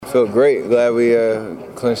Feel great. Glad we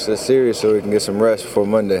clinched the series so we can get some rest before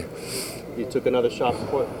Monday. You took another shot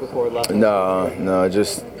before last night? No,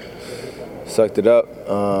 just sucked it up.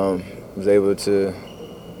 Was able to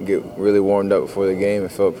get really warmed up before the game.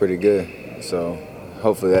 It felt pretty good. So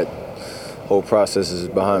hopefully that whole process is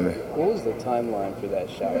behind me. What was the timeline for that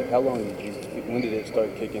shot? Like, when did it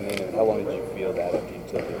start kicking in, and how long did you feel that after you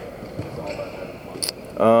took it?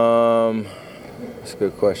 That's a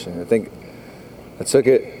good question. I think I took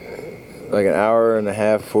it like an hour and a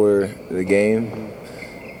half before the game,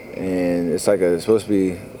 and it's supposed to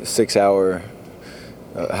be 6 hour,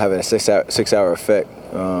 having a 6 hour effect.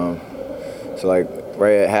 So like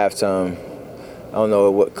right at halftime, I don't know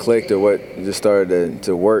what clicked or what just started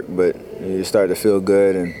to work, but you started to feel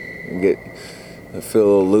good and feel a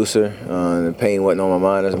little looser. The pain wasn't on my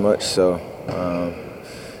mind as much, so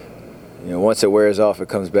once it wears off, it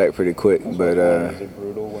comes back pretty quick. But is it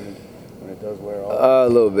brutal when it does wear off? A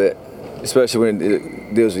little bit, especially when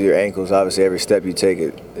it deals with your ankles. Obviously, every step you take,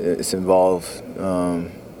 it's involved,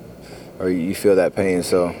 or you feel that pain,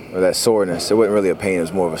 or that soreness. It wasn't really a pain; it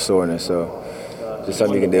was more of a soreness. So. Just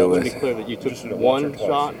something you can deal with. To be clear, that you took one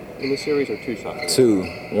shot in the series or two shots? Two.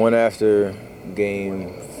 One after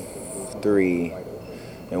Game 3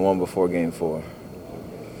 and one before Game 4.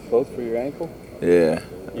 Both for your ankle? Yeah.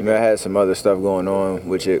 I mean, I had some other stuff going on,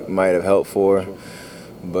 which it might have helped for,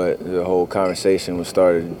 but the whole conversation was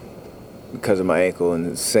started because of my ankle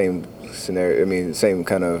and the same scenario. I mean, the same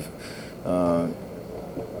kind of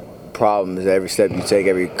problems. Every step you take,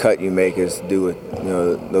 every cut you make is to do with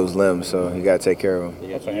those limbs. So you got to take care of them.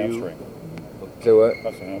 That's a hamstring. Say what?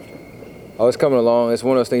 That's a hamstring. Oh, it's coming along. It's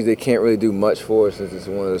one of those things they can't really do much for since it's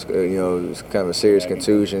one of those, it's kind of a serious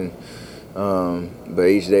contusion. But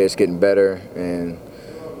each day it's getting better, and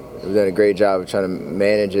we've done a great job of trying to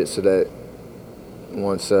manage it so that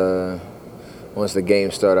once the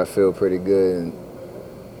games start, I feel pretty good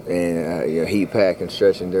and heat pack and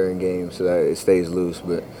stretching during games so that it stays loose.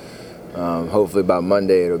 But hopefully by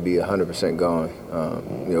Monday it'll be 100% gone,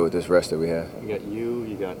 with this rest that we have.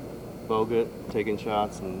 You got Bogut taking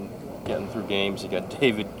shots and getting through games. You got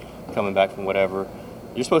David coming back from whatever.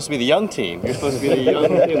 You're supposed to be the young team. You're supposed to be the young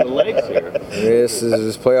team with the legs here. This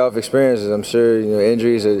is playoff experiences. I'm sure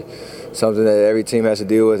injuries are something that every team has to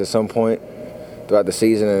deal with at some point throughout the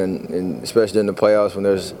season, and especially in the playoffs when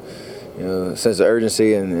there's a sense of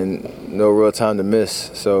urgency and no real time to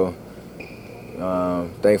miss. So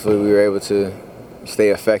thankfully we were able to stay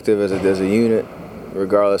effective as a unit,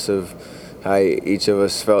 regardless of how each of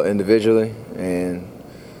us felt individually. And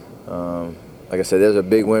like I said, there's a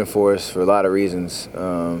big win for us for a lot of reasons,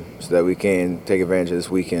 so that we can take advantage of this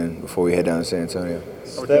weekend before we head down to San Antonio.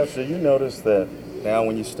 Steph, do you notice that now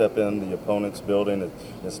when you step in the opponent's building,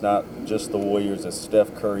 it's not just the Warriors, it's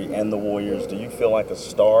Steph Curry and the Warriors? Do you feel like a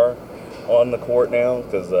star on the court now?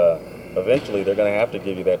 Because eventually they're going to have to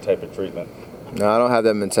give you that type of treatment. No, I don't have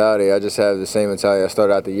that mentality. I just have the same mentality I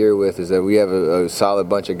started out the year with, is that we have a solid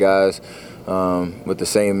bunch of guys with the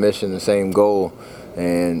same mission, the same goal.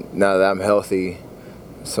 And now that I'm healthy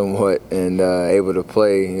somewhat and able to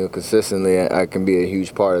play consistently, I can be a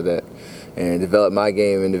huge part of that and develop my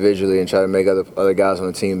game individually and try to make other guys on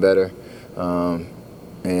the team better and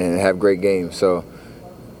have great games. So,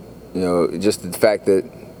 just the fact that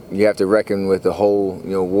you have to reckon with the whole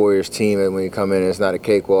Warriors team, and when you come in, it's not a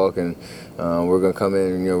cakewalk, and we're going to come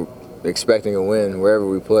in expecting a win wherever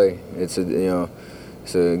we play. It's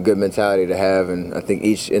a good mentality to have, and I think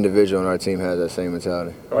each individual on our team has that same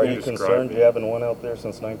mentality. Are you concerned you haven't won out there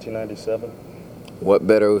since 1997? What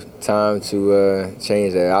better time to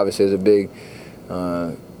change that? Obviously, it's a big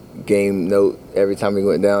game note every time we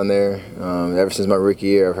went down there. Ever since my rookie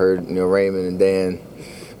year, I've heard Raymond and Dan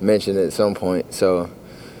mention it at some point. So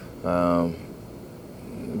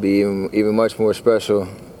be even much more special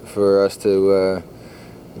for us to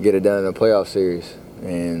get it done in a playoff series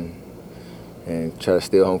and try to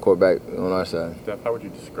steal home court back on our side. Steph, how would you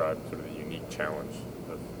describe sort of the unique challenge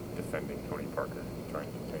of defending Tony Parker, trying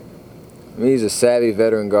to contain him? I mean, he's a savvy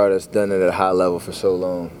veteran guard that's done it at a high level for so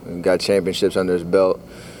long and got championships under his belt.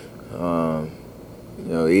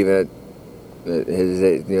 Even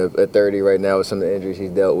at 30 right now with some of the injuries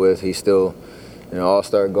he's dealt with, he's still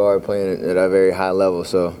all-star guard playing at a very high level.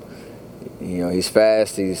 So, he's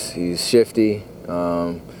fast, he's shifty.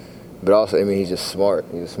 But also, he's just smart.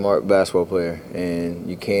 He's a smart basketball player, and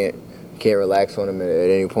you can't relax on him at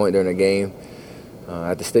any point during the game. I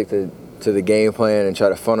have to stick to the game plan and try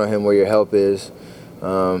to funnel him where your help is.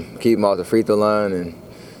 Keep him off the free throw line and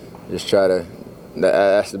just try to.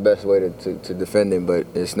 That's the best way to defend him, but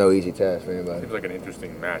it's no easy task for anybody. Seems like an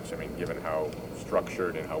interesting match. Given how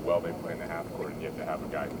structured and how well they play in the half court, and yet to have a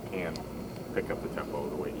guy who can pick up the tempo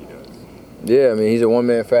the way he does. Yeah, I mean, he's a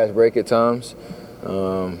one-man fast break at times.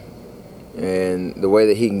 And the way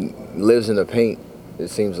that he lives in the paint, it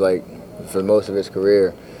seems like for most of his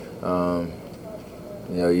career,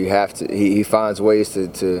 you have to. He finds ways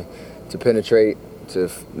to penetrate, to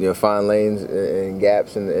find lanes and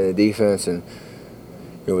gaps in the defense, and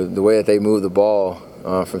the way that they move the ball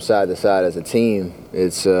from side to side as a team,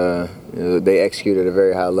 it's they execute at a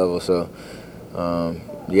very high level. So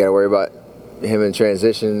you got to worry about him in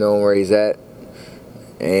transition, knowing where he's at.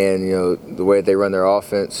 And the way that they run their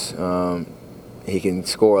offense, he can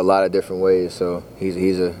score a lot of different ways. So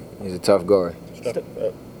he's a tough guard.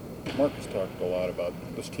 Mark has talked a lot about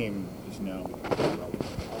this team is now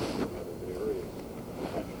area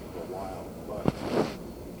for a while, but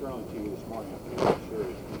turn on TV this morning after the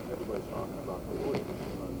series, everybody's talking about the Warriors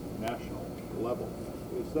on a national level.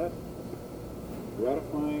 Is that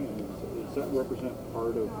gratifying? I mean, does that represent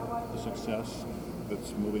part of the success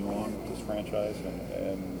that's moving along with this franchise,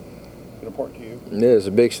 and is it important to you? Yeah, it's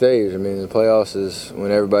a big stage. I mean, the playoffs is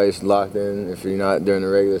when everybody's locked in. If you're not during the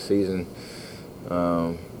regular season,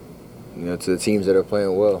 to the teams that are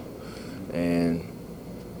playing well, and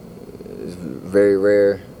it's very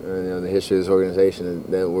rare in the history of this organization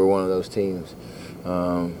that we're one of those teams.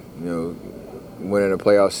 Winning a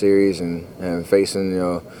playoff series and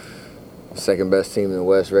facing second best team in the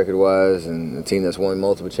West record-wise, and a team that's won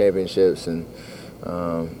multiple championships, and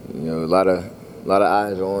a lot of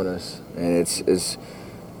eyes are on us, and it's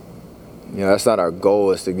that's not our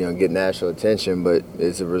goal, is to get national attention, but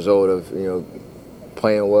it's a result of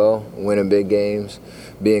playing well, winning big games,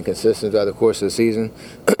 being consistent throughout the course of the season,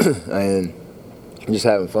 and just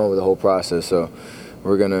having fun with the whole process. So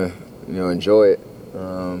we're gonna enjoy it,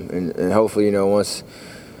 and hopefully once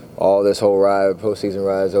all this whole postseason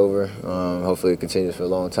ride is over, hopefully it continues for a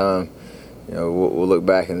long time. We'll look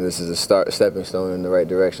back, and this is a stepping stone in the right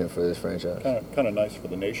direction for this franchise. Kind of nice for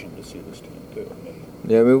the nation to see this team too.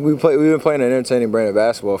 Yeah, I mean, we've been playing an entertaining brand of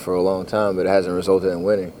basketball for a long time, but it hasn't resulted in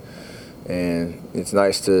winning. And it's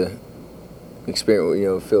nice to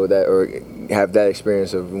experience, feel that, or have that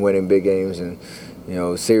experience of winning big games and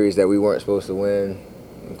series that we weren't supposed to win,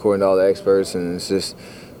 according to all the experts. And it's just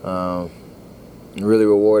really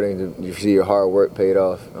rewarding to see your hard work paid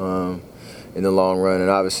off in the long run. And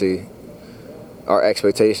obviously, our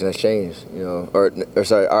expectation has changed,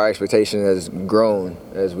 our expectation has grown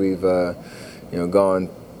as we've, gone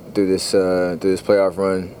through this playoff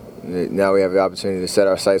run. Now we have the opportunity to set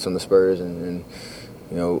our sights on the Spurs, and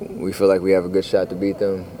we feel like we have a good shot to beat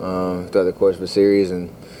them throughout the course of the series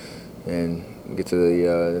and get to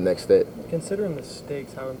the next step. Considering the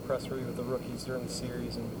stakes, how impressed were you with the rookies during the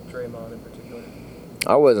series, and Draymond in particular?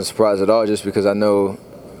 I wasn't surprised at all, just because I know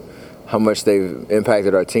how much they've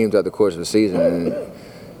impacted our team throughout the course of the season,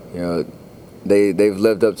 and they've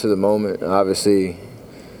lived up to the moment. Obviously,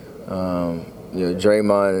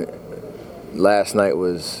 Draymond last night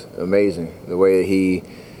was amazing. The way that he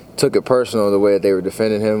took it personal, the way that they were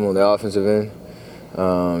defending him on the offensive end,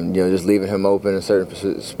 just leaving him open in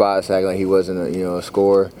certain spots, acting like he wasn't a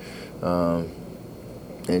scorer,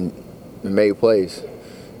 and made plays.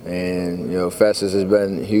 And Festus has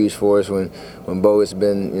been huge for us when Bogut's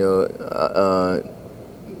been a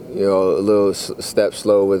little step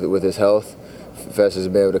slow with his health. Festus has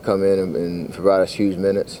been able to come in and provide us huge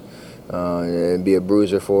minutes and be a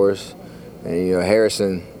bruiser for us. And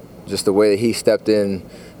Harrison, just the way that he stepped in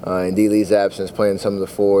D. Lee's absence, playing some of the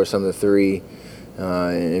 4, some of the 3,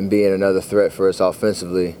 and being another threat for us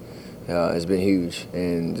offensively, has been huge.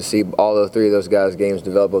 And to see all the 3 of those guys' games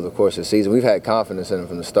develop over the course of the season, we've had confidence in them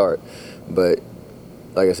from the start. But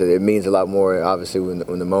like I said, it means a lot more, obviously, when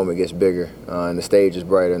the moment gets bigger and the stage is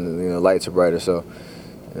brighter and the lights are brighter. So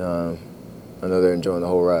I know they're enjoying the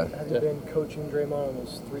whole ride. Have you been coaching Draymond on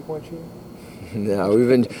his three-point shooting? No,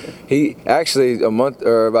 he actually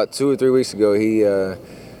about 2 or 3 weeks ago, he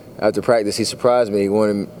after practice he surprised me. He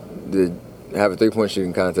wanted to have a three-point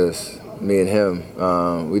shooting contest, me and him.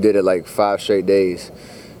 We did it like 5 straight days.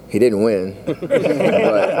 He didn't win, but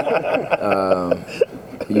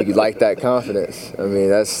you like that confidence. I mean,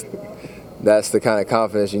 that's the kind of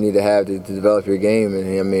confidence you need to have to develop your game.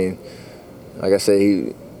 And I mean, like I said,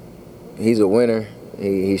 he's a winner.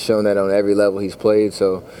 He's shown that on every level he's played.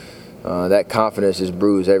 So. That confidence is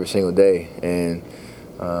bruised every single day, and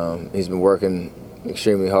he's been working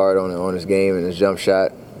extremely hard on his game and his jump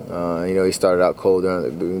shot. He started out cold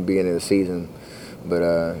during the beginning of the season, but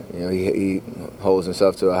he holds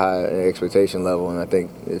himself to a high expectation level, and I think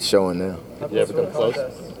it's showing now. How You ever were the come close?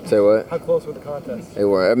 contests? Say what? How close were the contests? They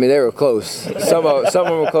weren't. I mean, they were close. Some of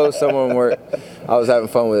them were close. Some of them weren't. I was having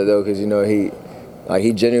fun with it though, because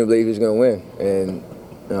he genuinely believed he was going to win, and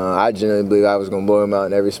I genuinely believe I was going to blow him out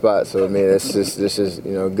in every spot. So I mean, this is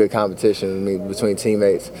good competition between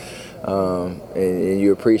teammates, and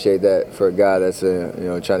you appreciate that for a guy that's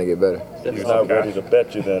trying to get better. He's not ready to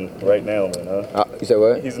bet you then, right now, then, huh? You said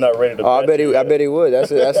what? He's not ready to bet I bet he would.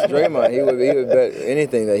 That's Draymond. He would bet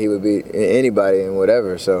anything that he would beat anybody and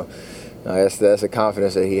whatever. So that's the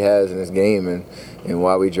confidence that he has in his game and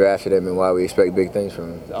why we drafted him and why we expect big things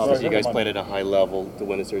from him. Obviously, you guys played at a high level to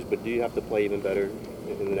win the series, but do you have to play even better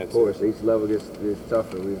in the next? Of course, each level gets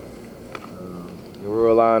tougher. We're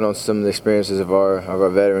relying on some of the experiences of our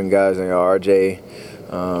veteran guys, like RJ,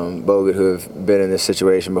 Bogut, who have been in this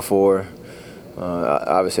situation before.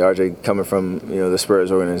 Obviously, RJ coming from the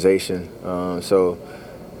Spurs organization, so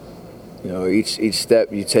each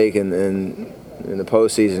step you take in the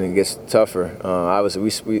postseason, it gets tougher.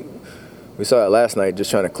 Obviously, we saw that last night,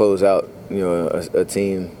 just trying to close out a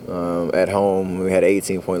team at home. We had an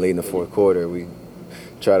 18-point lead in the fourth quarter. We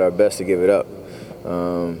tried our best to give it up.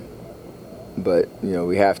 But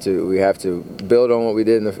we have to build on what we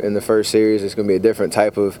did in the first series. It's going to be a different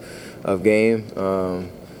type of game.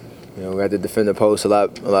 We had to defend the post a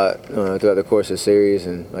lot throughout the course of the series.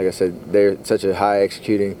 And like I said, they're such a high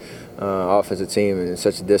executing offensive team and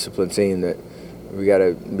such a disciplined team that we got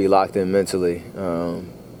to be locked in mentally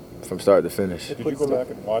from start to finish. Did you go back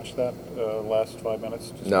and watch that last 5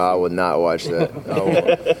 minutes? No, I would not watch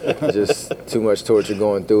that. Just too much torture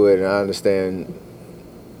going through it, and I understand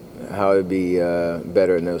how it'd be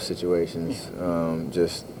better in those situations.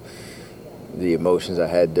 Just the emotions I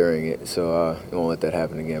had during it, so I won't let that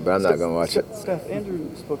happen again. But I'm not going to watch it. Steph,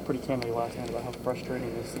 Andrew spoke pretty candidly last night about how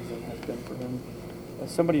frustrating this season has been for him.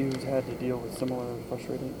 As somebody who's had to deal with similar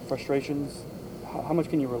frustrations, how much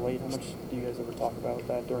can you relate? How much do you guys ever talk about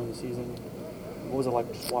that during the season? What was it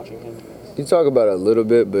like just watching him? You talk about it a little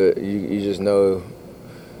bit, but you just know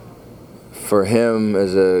for him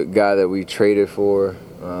as a guy that we traded for,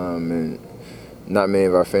 and not many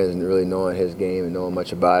of our fans really knowing his game and knowing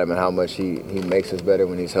much about him and how much he makes us better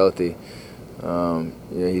when he's healthy.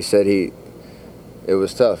 He said it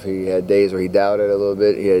was tough. He had days where he doubted a little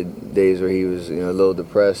bit. He had days where he was a little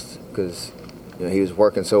depressed because he was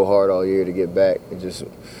working so hard all year to get back. It just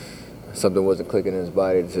something wasn't clicking in his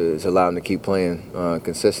body to allow him to keep playing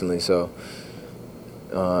consistently. So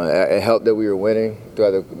it helped that we were winning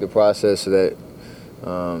throughout the process, so that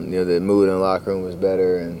the mood in the locker room was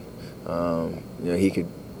better, and he could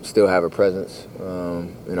still have a presence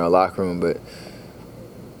in our locker room, but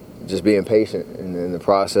just being patient in the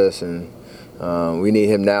process, and we need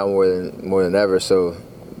him now more than ever. So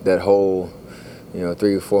that whole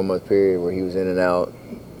 3 or 4 month period where he was in and out,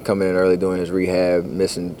 coming in early doing his rehab,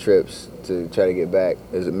 missing trips to try to get back,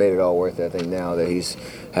 it made it all worth it. I think now that he's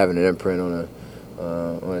having an imprint on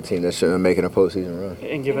a team that's making a postseason run.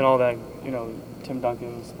 And given all that, Tim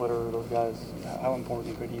Duncan, Splitter, those guys, how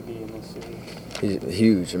important could he be in this series? He's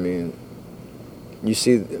huge. I mean,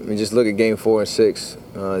 just look at Game 4 and 6.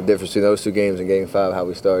 The difference between those two games and Game 5, how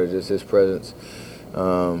we started. Just his presence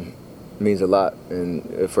means a lot.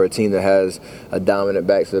 And for a team that has a dominant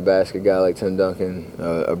back to the basket guy like Tim Duncan,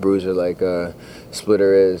 a bruiser like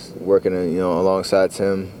Splitter is, working alongside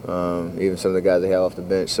Tim, even some of the guys they have off the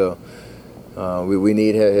bench. So. We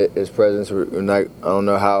need his presence. I don't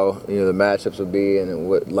know how the matchups will be and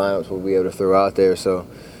what lineups we'll be able to throw out there. So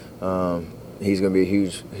he's going to be a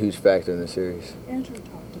huge factor in the series. Andrew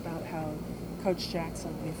talked about how Coach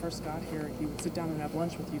Jackson, when he first got here, he would sit down and have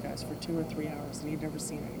lunch with you guys for 2 or 3 hours, and he'd never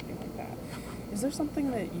seen anything like that. Is there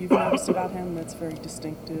something that you've noticed about him that's very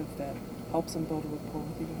distinctive that helps him build a rapport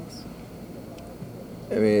with you guys?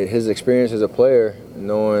 I mean, his experience as a player,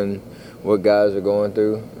 knowing what guys are going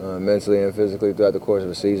through mentally and physically throughout the course of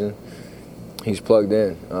a season, he's plugged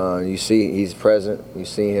in. You see he's present. You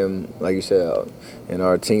see him, like you said, in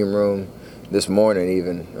our team room this morning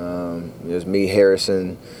even. There's me,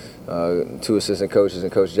 Harrison, 2 assistant coaches,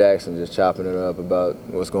 and Coach Jackson just chopping it up about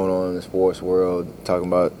what's going on in the sports world, talking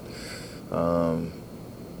about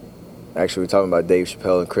actually, we're talking about Dave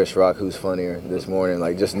Chappelle and Chris Rock, who's funnier this morning,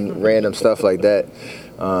 like just random stuff like that.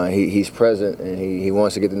 He's present, and he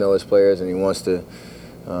wants to get to know his players, and he wants to,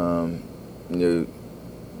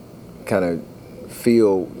 kind of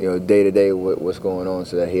feel, day to day what's going on,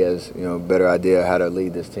 so that he has, a better idea how to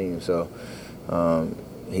lead this team. So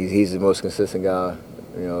he's the most consistent guy,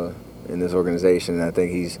 in this organization. And I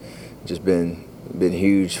think he's just been been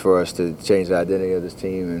huge for us to change the identity of this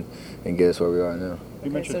team and get us where we are now.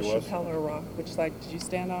 You Okay, so mentioned to us. Chappelle or Rock, which side did you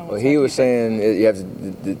stand on? Well, he was saying you have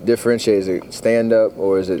to differentiate. Is it stand-up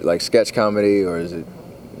or is it like sketch comedy or is it,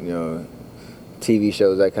 TV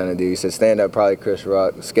shows, that kind of deal? He said stand-up probably Chris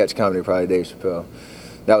Rock, sketch comedy probably Dave Chappelle.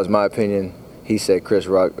 That was my opinion. He said Chris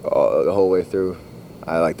Rock the whole way through.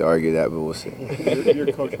 I like to argue that, but we'll see.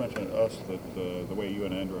 Your coach mentioned to us that the way you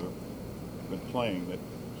and Andrew have been playing, that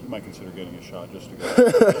he might consider getting a shot just to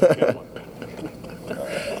get one.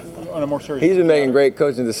 On a more serious He's been making great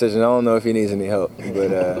coaching decisions. I don't know if he needs any help, but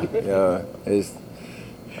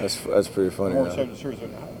that's pretty funny. More serious,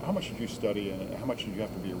 how much did you study and how much did you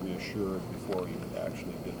have to be reassured before you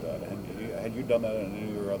actually did that? Had you done that in any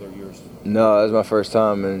of your other years? No, that was my first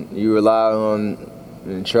time, and you rely on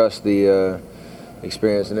and trust the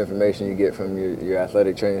experience and information you get from your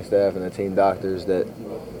athletic training staff and the team doctors that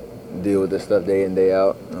deal with this stuff day in, day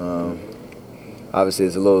out. Obviously,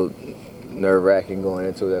 it's a little nerve-wracking going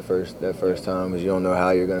into that first time because you don't know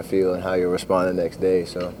how you're going to feel and how you'll respond the next day.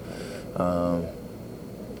 So,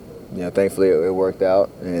 thankfully it worked out,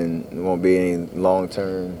 and there won't be any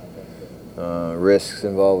long-term risks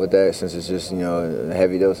involved with that since it's just a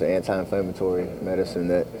heavy dose of anti-inflammatory medicine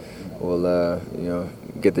that will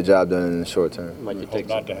get the job done in the short term. Might you hope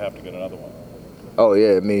not to have to get another one? Oh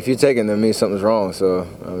yeah, I mean if you're taking them, it means something's wrong. So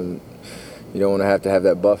you don't want to have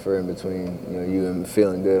that buffer in between you and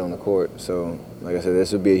feeling good on the court. So like I said,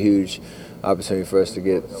 this would be a huge opportunity for us to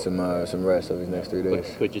get some rest over these next 3 days.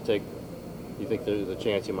 But could you take? You think there's a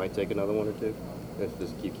chance you might take another one or two if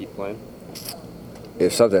you keep playing?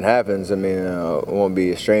 If something happens, I mean, I won't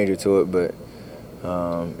be a stranger to it. But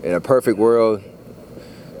in a perfect world,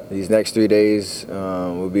 these next 3 days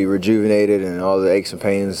will be rejuvenated, and all the aches and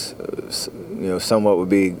pains, somewhat will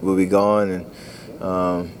be gone, and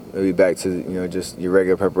we'll be back to just your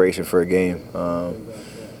regular preparation for a game,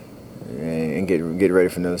 and get ready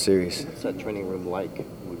for another series. What's that training room like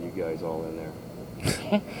with you guys all in there?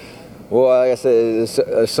 Well, like I said,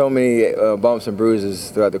 there's so many bumps and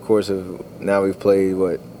bruises throughout the course of now we've played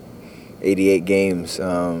 88 games.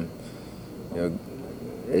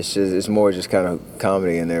 It's more just kind of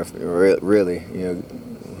comedy in there, really.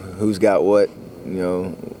 Who's got what?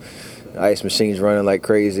 Ice machines running like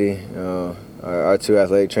crazy. Our two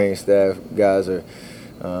athletic training staff guys are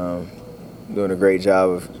doing a great job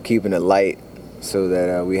of keeping it light so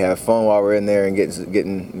that we have fun while we're in there and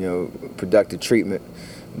getting productive treatment.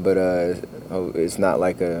 But it's not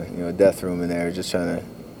like a death room in there. Just trying to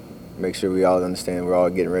make sure we all understand we're all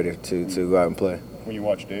getting ready to go out and play. When you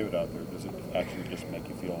watch David out there, does it actually just make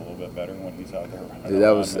you feel a little bit better when he's out there? Dude,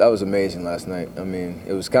 that was amazing last night. I mean,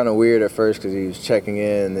 it was kind of weird at first because he was checking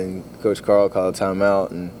in, and then Coach Carl called a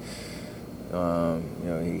timeout, and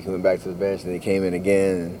he went back to the bench, and he came in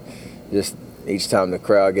again, and just each time the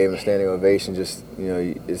crowd gave him a standing ovation. Just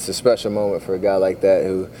it's a special moment for a guy like that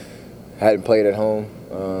who hadn't played at home.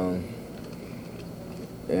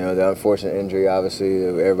 The unfortunate injury, obviously, that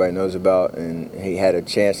everybody knows about, and he had a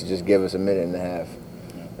chance to just give us a minute and a half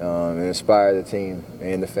and inspire the team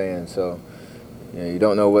and the fans. So, you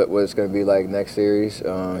don't know what it's going to be like next series.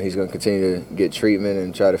 He's going to continue to get treatment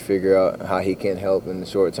and try to figure out how he can help in the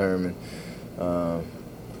short term. And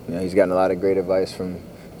he's gotten a lot of great advice from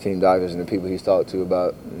team doctors and the people he's talked to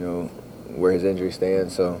about where his injury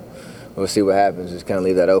stands. So we'll see what happens. Just kind of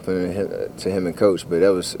leave that open to him and coach. But it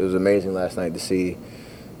was amazing last night to see,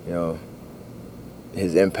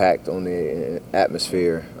 his impact on the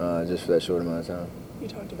atmosphere just for that short amount of time. You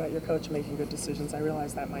talked about your coach making good decisions. I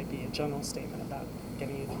realize that might be a general statement about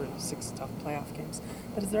getting you through 6 tough playoff games.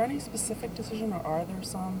 But is there any specific decision, or are there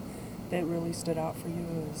some that really stood out for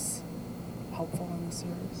you as helpful in the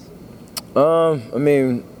series? I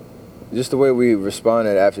mean, just the way we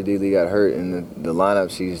responded after D-Lee got hurt and the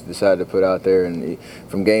lineups he's decided to put out there. And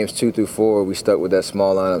from games 2 through 4, we stuck with that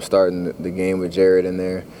small lineup starting the game with Jared in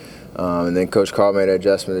there. And then Coach Carl made an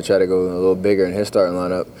adjustment to try to go a little bigger in his starting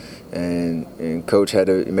lineup. And Coach had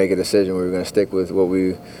to make a decision. We were going to stick with what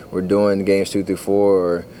we were doing games 2 through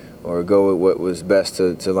 4 or go with what was best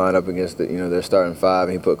to line up against their starting 5.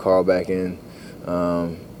 And he put Carl back in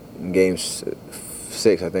games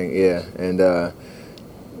 6, I think, yeah. And,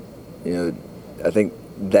 I think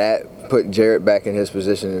that put Jarrett back in his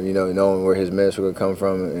position of, knowing where his minutes were going to come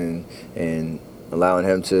from and allowing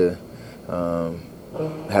him to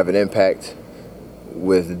have an impact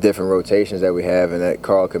with the different rotations that we have, and that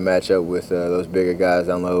Carl could match up with those bigger guys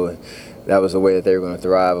down low. And that was the way that they were going to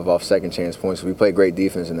thrive off second chance points. We played great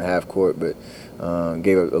defense in the half court, but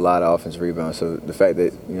gave up a lot of offensive rebounds. So the fact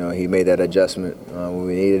that he made that adjustment when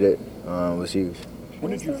we needed it was huge.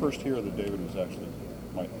 When did you first hear that David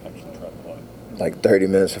might actually try to play? like 30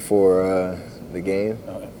 minutes before the game.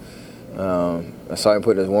 I saw him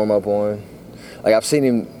put his warm-up on. Like, I've seen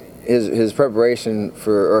him, his preparation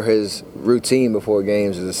or his routine before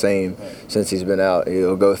games is the same since he's been out.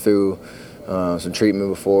 He'll go through some treatment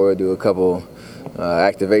before, do a couple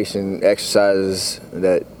activation exercises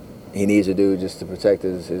that he needs to do just to protect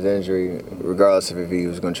his injury, regardless of if he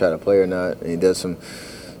was going to try to play or not. And he does some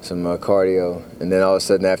cardio, and then all of a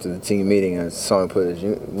sudden after the team meeting, I saw him put his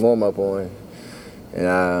warm-up on, and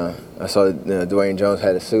I saw Dwayne Jones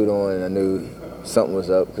had a suit on, and I knew something was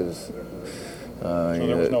up because. So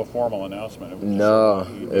there was no formal announcement?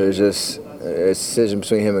 It was just a decision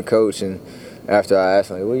between him and coach, and after I asked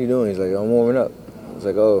him, like, what are you doing? He's like, I'm warming up. I was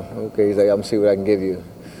like, oh, okay. He's like, I'm going to see what I can give you.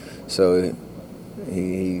 So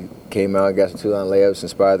he came out, got some two-line layups,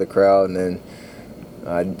 inspired the crowd, and then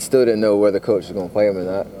I still didn't know whether coach was going to play him or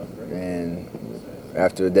not. And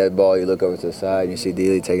after a dead ball, you look over to the side, and you see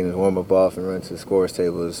Dealey taking his warm-up off and run to the scorer's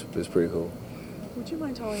table. It was pretty cool. Would you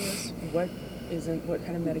mind telling us what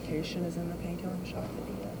kind of medication is in the painkilling shot that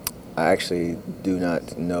he gets? I actually do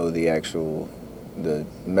not know the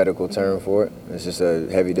medical term for it. It's just a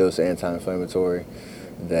heavy dose of anti-inflammatory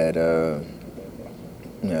that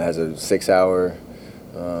has a 6-hour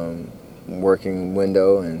working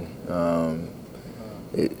window, and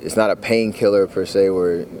it's not a painkiller per se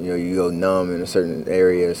where you go numb in a certain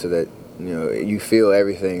area so that you feel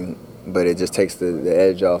everything, but it just takes the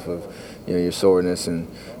edge off of your soreness, and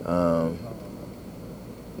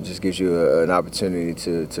just gives you an opportunity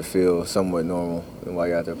to feel somewhat normal while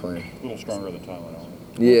you're out there playing. A little stronger than Tylenol.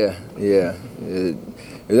 Yeah. It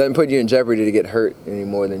doesn't put you in jeopardy to get hurt any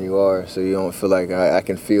more than you are, so you don't feel like I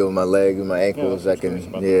can feel my leg and my ankles. I can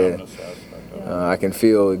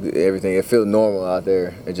feel everything. It feels normal out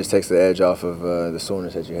there. It just takes the edge off of the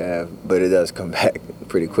soreness that you have, but it does come back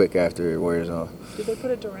pretty quick after it wears off. Did they put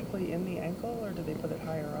it directly in the ankle, or did they put it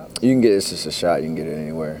higher up? You can get it's just a shot. You can get it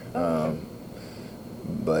anywhere.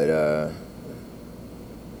 But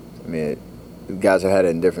guys have had it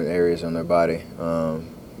in different areas on their body, and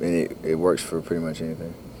it works for pretty much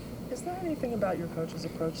anything. Is there anything about your coach's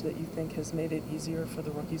approach that you think has made it easier for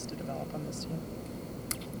the rookies to develop on this team?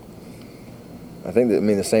 I think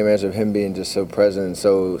the same answer of him being just so present and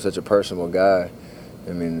such a personable guy.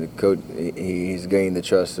 The coach, he's gained the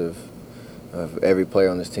trust of every player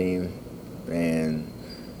on this team, and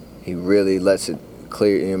he really lets it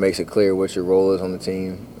clear, makes it clear what your role is on the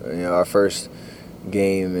team. Our first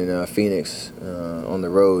game in Phoenix on the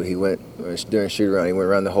road, he went during shoot-around. He went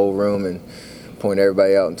around the whole room and pointed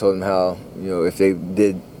everybody out and told them how if they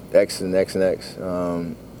did X and X and X,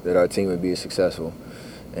 that our team would be successful.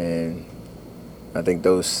 And I think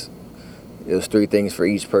those 3 things for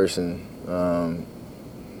each person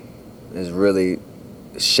has really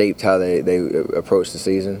shaped how they approach the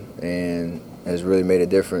season, and has really made a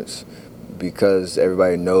difference because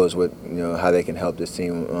everybody knows how they can help this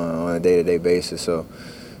team on a day-to-day basis. So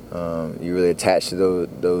you really attach to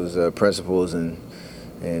those principles, and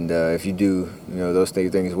if you do those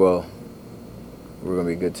things well, we're going to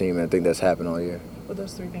be a good team, and I think that's happened all year. Were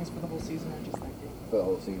those 3 things for the whole season, or just that game? For the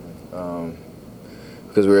whole season.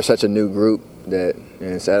 Because we were such a new group and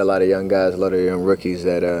it's had a lot of young guys, a lot of young rookies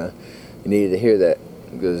that you needed to hear that,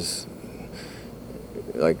 because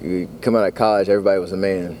like you come out of college, everybody was a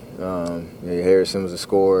man. Harrison was a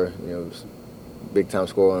scorer, big time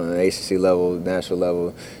scorer on an ACC level, national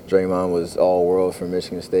level. Draymond was all world from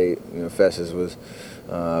Michigan State. Festus was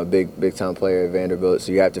a big time player at Vanderbilt.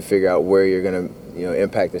 So you have to figure out where you're going to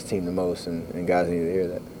impact this team the most, and guys need to hear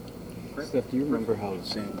that. Steph, do you remember how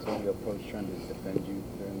San Antonio approached trying to defend you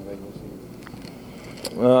during the regular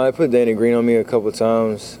season? I put Danny Green on me a couple of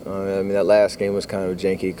times. That last game was kind of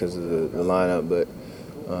janky because of the lineup, but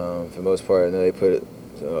for the most part, I know they put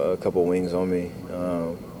a couple wings on me.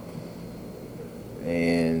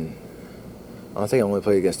 And I think I only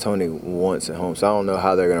played against Tony once at home, so I don't know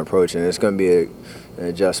how they're going to approach it. It's going to be an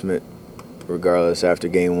adjustment regardless after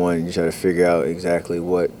game 1. You try to figure out exactly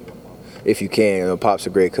what, if you can. Pop's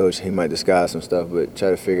a great coach. He might disguise some stuff, but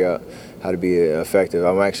try to figure out how to be effective.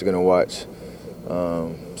 I'm actually going to watch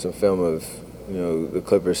some film of the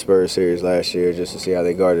Clippers-Spurs series last year just to see how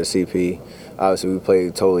they guarded CP. Obviously, we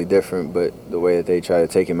played totally different, but the way that they try to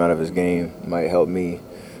take him out of his game might help me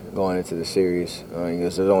going into the series.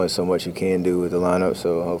 Because there's only so much you can do with the lineup,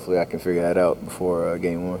 so hopefully I can figure that out before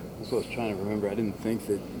game 1. That's what I was trying to remember. I didn't think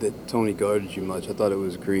that Tony guarded you much. I thought it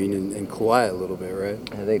was Green and Kawhi a little bit, right?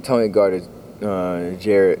 I think Tony guarded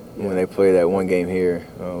Jarrett when they played that one game here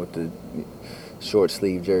with the short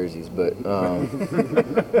sleeve jerseys, but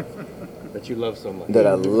that you love so much. That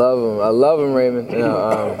I love him. I love him, Raymond.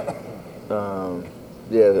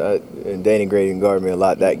 Yeah, and Danny Grady guarded me a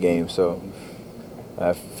lot that game, so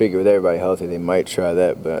I figured with everybody healthy, they might try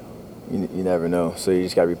that, but you never know. So you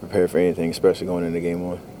just got to be prepared for anything, especially going into game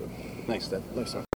one. Thanks, Steph.